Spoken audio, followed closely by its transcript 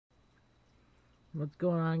What's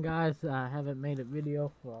going on, guys? I haven't made a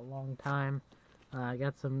video for a long time. I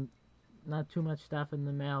got some, not too much stuff in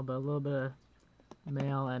the mail, but a little bit of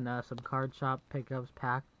mail and some card shop pickups,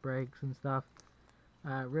 pack breaks and stuff.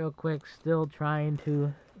 Real quick, still trying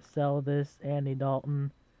to sell this Andy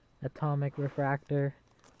Dalton Atomic Refractor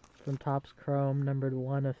from Topps Chrome, numbered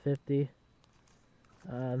 1 of 50.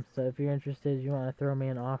 So if you're interested, you want to throw me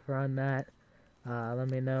an offer on that,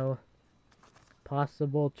 let me know.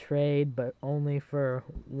 Possible trade, but only for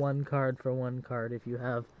one card for one card. If you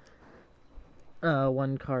have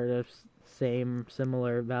one card of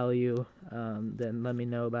similar value, then let me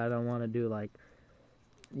know. But I don't want to do like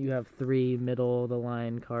you have 3 middle of the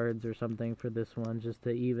line cards or something for this one, just to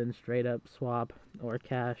even straight up swap or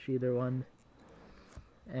cash either one.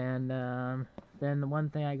 And then the one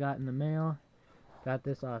thing I got in the mail, got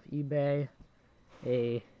this off eBay,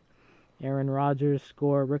 a Aaron Rodgers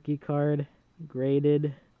score rookie card,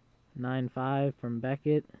 graded 9.5 from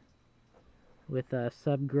Beckett, with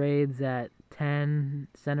subgrades at 10,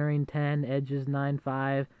 centering 10, edges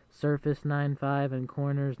 9.5, surface 9.5, and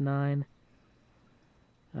corners 9.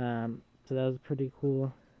 So that was pretty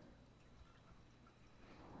cool.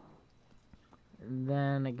 And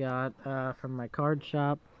then I got, from my card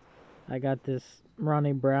shop, I got this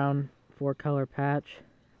Ronnie Brown 4-color patch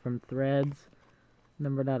from Threads,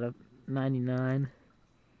 numbered out of 99.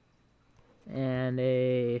 And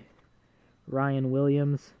a Ryan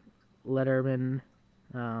Williams Letterman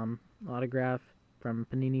autograph from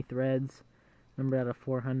Panini Threads, numbered out of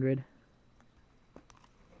 400.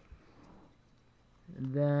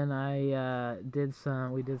 Then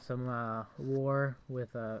we did some war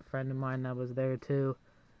with a friend of mine that was there too.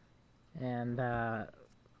 And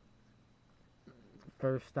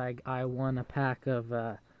first I won a pack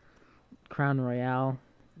of Crown Royale.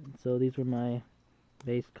 So these were my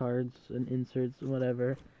base cards and inserts,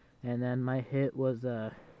 whatever. And then my hit was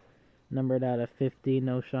numbered out of 50,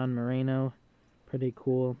 Noshan Moreno. Pretty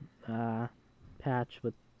cool patch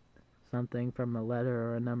with something from a letter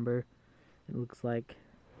or a number, it looks like.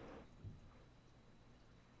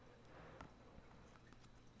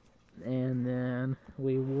 And then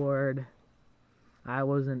we warred, I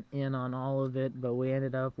wasn't in on all of it, but we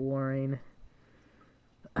ended up warring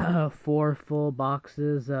 4 full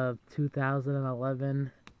boxes of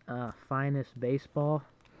 2011 Finest Baseball.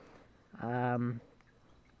 I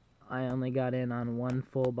only got in on 1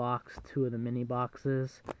 full box, 2 of the mini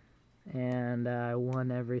boxes, and I won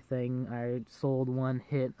everything. I sold 1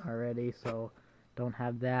 hit already, so don't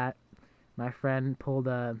have that. My friend pulled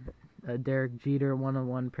a Derek Jeter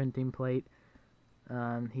 101 printing plate.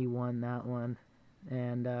 He won that one.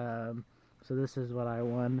 And so this is what I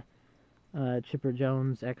won. Chipper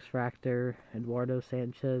Jones, X-Fractor, Eduardo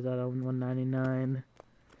Sanchez out of 199.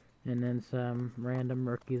 And then some random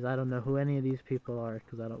rookies. I don't know who any of these people are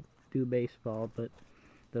because I don't do baseball, but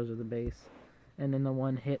those are the base. And then the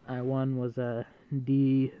 1 hit I won was a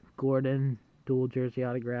D. Gordon dual jersey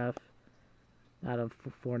autograph out of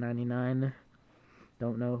 499.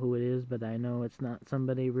 Don't know who it is, but I know it's not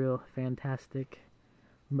somebody real fantastic.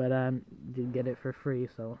 But I did get it for free,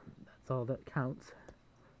 so that's all that counts.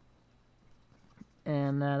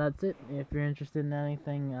 And that's it. If you're interested in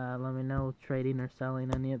anything, let me know, trading or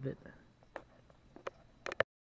selling any of it.